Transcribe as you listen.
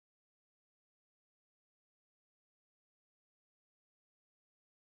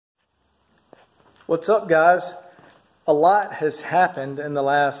What's up, guys? A lot has happened in the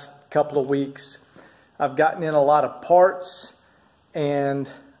last couple of weeks. I've gotten in a lot of parts, and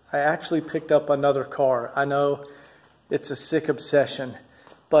I actually picked up another car. I know it's a sick obsession,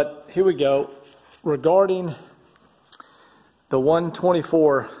 but here we go. Regarding the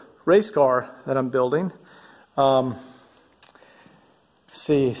 124 race car that I'm building,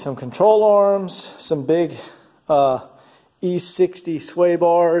 see some control arms, some big E60 sway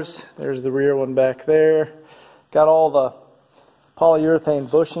bars. There's the rear one back there. Got all the polyurethane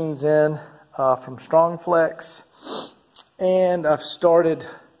bushings in from Strong Flex, and I've started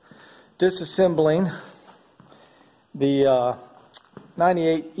disassembling the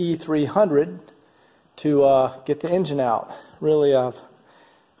 98 E300 to get the engine out. Really,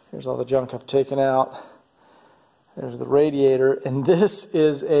 here's all the junk I've taken out. There's the radiator, and this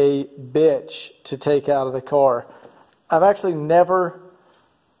is a bitch to take out of the car. I've actually never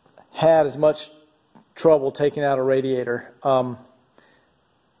had as much trouble taking out a radiator.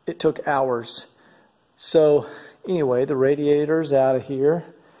 It took hours. So anyway, the radiator's out of here,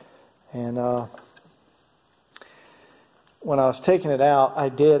 and when I was taking it out, I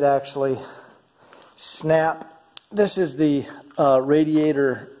did actually snap. This is the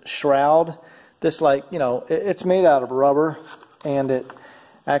radiator shroud. This, like, you know, it's made out of rubber, and it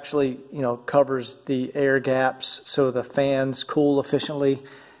actually, you know, covers the air gaps so the fans cool efficiently.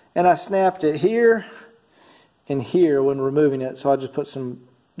 And I snapped it here and here when removing it, so I just put some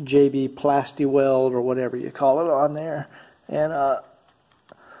JB Plasti Weld or whatever you call it on there. And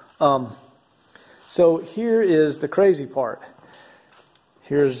so here is the crazy part.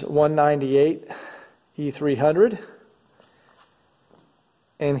 Here's 198 E300,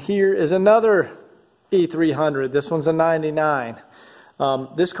 and here is another E300. This one's a 99.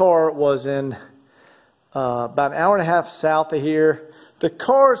 This car was in about an hour and a half south of here. The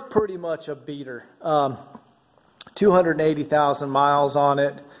car is pretty much a beater. 280,000 miles on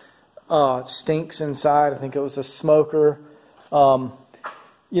it. It stinks inside. I think it was a smoker. You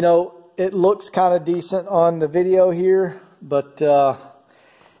know, it looks kind of decent on the video here, but the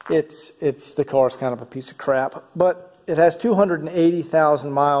car's kind of a piece of crap. But it has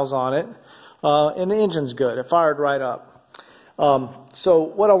 280,000 miles on it, and the engine's good. It fired right up. So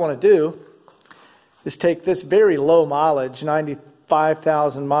what I want to do is take this very low mileage,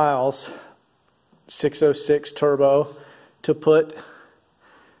 95,000 miles, 606 turbo, to put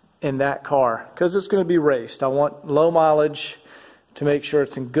in that car, because it's going to be raced. I want low mileage to make sure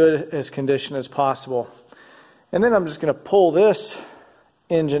it's in good as condition as possible. And then I'm just going to pull this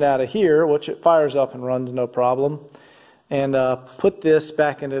engine out of here, which it fires up and runs no problem, and put this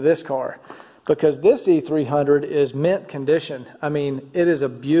back into this car. Because this E300 is mint condition. I mean, it is a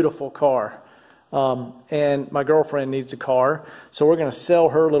beautiful car. And my girlfriend needs a car, so we're going to sell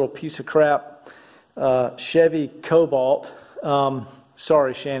her little piece of crap Chevy Cobalt.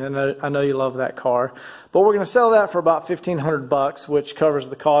 Sorry, Shannon, I know you love that car. But we're going to sell that for about $1,500, which covers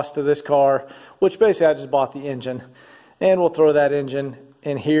the cost of this car, which basically I just bought the engine. And we'll throw that engine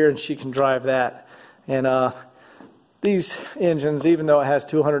in here, and she can drive that. And these engines, even though it has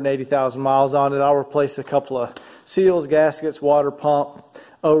 280,000 miles on it, I'll replace a couple of seals, gaskets, water pump,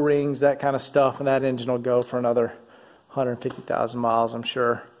 O-rings, that kind of stuff, and that engine will go for another 150,000 miles, I'm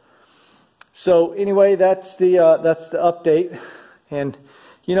sure. So anyway, that's the update. And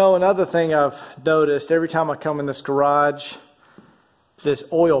you know, another thing I've noticed, every time I come in this garage, this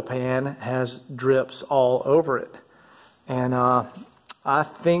oil pan has drips all over it. And I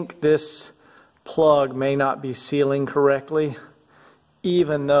think this plug may not be sealing correctly,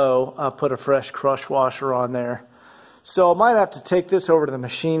 even though I put a fresh crush washer on there. So I might have to take this over to the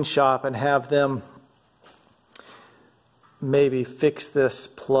machine shop and have them maybe fix this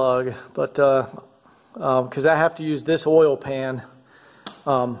plug, but because I have to use this oil pan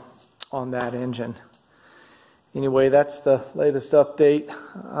on that engine. Anyway, that's the latest update.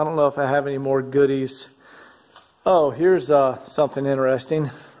 I don't know if I have any more goodies. Oh, here's something interesting.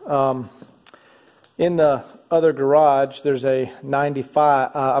 In the other garage, there's a an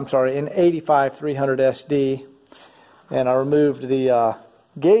 85 300 SD, and I removed the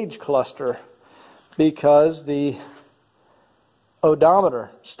gauge cluster because the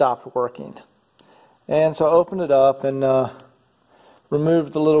odometer stopped working. And so I opened it up and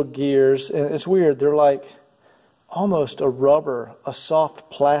removed the little gears, and it's weird, they're like almost a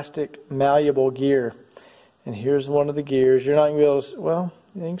soft plastic malleable gear. And here's one of the gears. You're not going to be able to, well,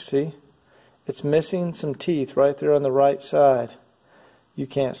 you can see. It's missing some teeth right there on the right side. You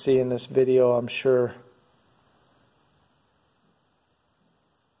can't see in this video, I'm sure.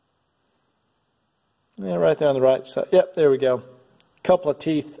 Yeah, right there on the right side. Yep, there we go. Couple of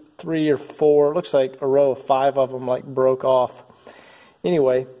teeth 3 or 4, it looks like a row of 5 of them like broke off.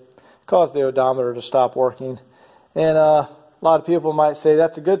 Anyway, caused the odometer to stop working. And a lot of people might say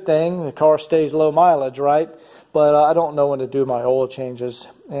that's a good thing, the car stays low mileage, right? But I don't know when to do my oil changes.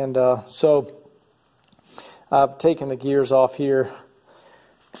 And so I've taken the gears off here,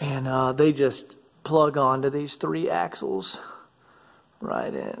 and they just plug onto these 3 axles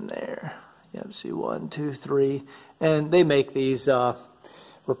right in there. You have to see 1, 2, 3. And they make these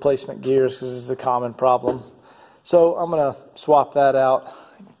replacement gears because this is a common problem. So I'm going to swap that out,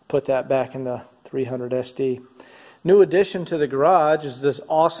 put that back in the 300 SD. New addition to the garage is this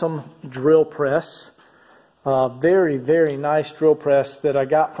awesome drill press. Very, very nice drill press that I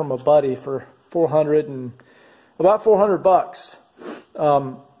got from a buddy for about 400 bucks.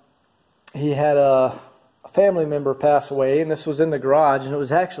 He had a family member pass away, and this was in the garage, and it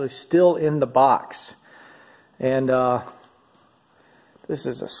was actually still in the box. And this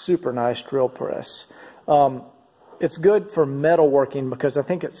is a super nice drill press. It's good for metalworking because I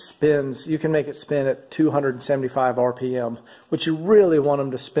think it spins. You can make it spin at 275 RPM, which you really want them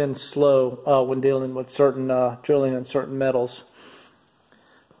to spin slow when dealing with certain drilling in certain metals.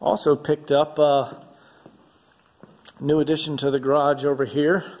 Also picked up new addition to the garage over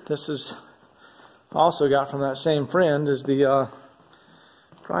here. This is also got from that same friend is the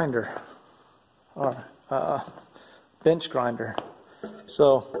grinder, or bench grinder.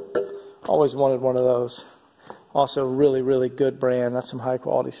 So always wanted one of those. Also really, really good brand. That's some high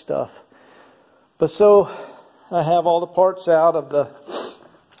quality stuff. But so I have all the parts out of the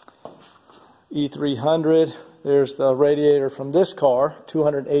E300. There's the radiator from this car,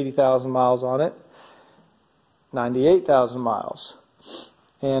 280,000 miles on it, 98,000 miles.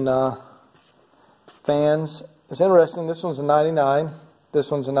 And fans, it's interesting, this one's a 99, this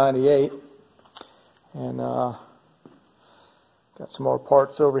one's a 98. And got some more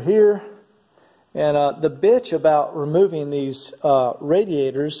parts over here. And the bitch about removing these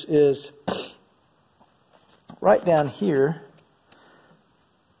radiators is right down here.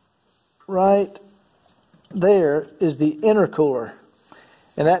 Right there is the intercooler.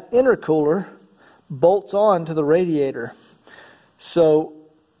 And that intercooler bolts on to the radiator. So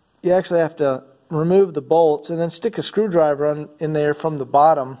you actually have to remove the bolts and then stick a screwdriver in there from the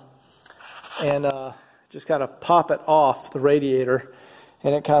bottom and just kind of pop it off the radiator.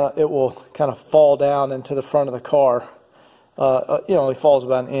 And it will kind of fall down into the front of the car. It only falls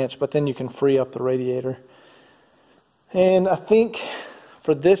about an inch, but then you can free up the radiator. And I think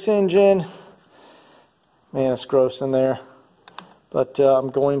for this engine, man, it's gross in there. But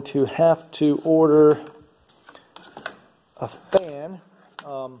I'm going to have to order a fan.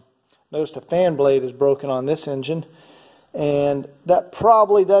 Notice the fan blade is broken on this engine, and that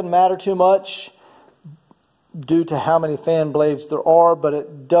probably doesn't matter too much due to how many fan blades there are, but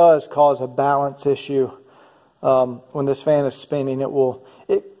it does cause a balance issue. When this fan is spinning,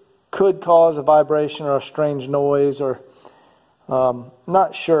 it could cause a vibration or a strange noise, or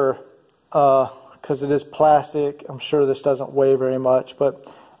not sure, because it is plastic. I'm sure this doesn't weigh very much, but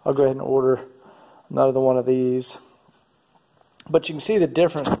I'll go ahead and order another one of these. But you can see the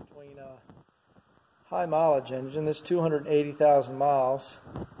difference between a high mileage engine, this 280,000 miles,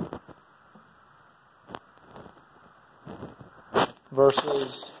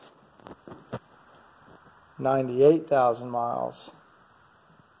 versus 98,000 miles.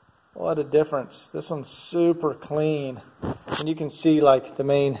 What a difference. This one's super clean. And you can see like the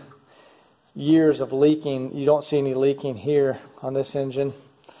main years of leaking. You don't see any leaking here on this engine,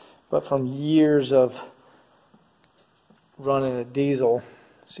 but from years of running a diesel.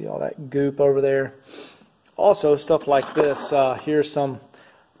 See all that goop over there. Also stuff like this. Here's some,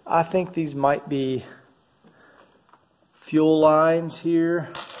 I think these might be fuel lines here.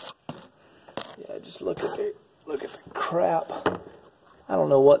 Yeah, just look at the crap. I don't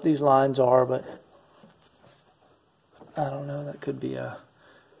know what these lines are, but I don't know. That could be a,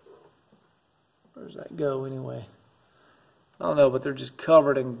 where does that go anyway? I don't know, but they're just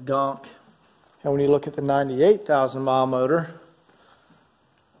covered in gunk. And when you look at the 98,000 mile motor,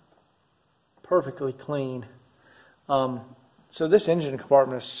 perfectly clean. So this engine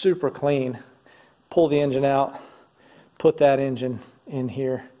compartment is super clean. Pull the engine out, put that engine in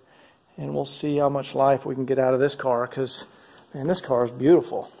here, and we'll see how much life we can get out of this car, because man, this car is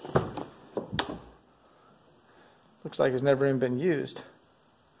beautiful. Looks like it's never even been used.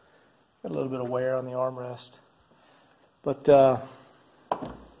 Got a little bit of wear on the armrest. But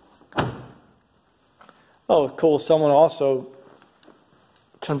oh, cool, someone also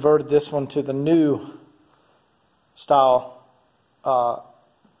converted this one to the new style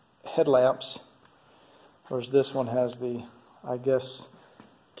headlamps, whereas this one has the, I guess,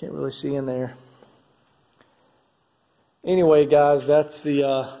 Can't really see in there. Anyway, guys, that's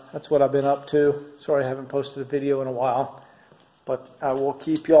what I've been up to. Sorry I haven't posted a video in a while, but I will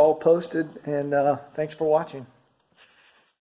keep y'all posted, and thanks for watching.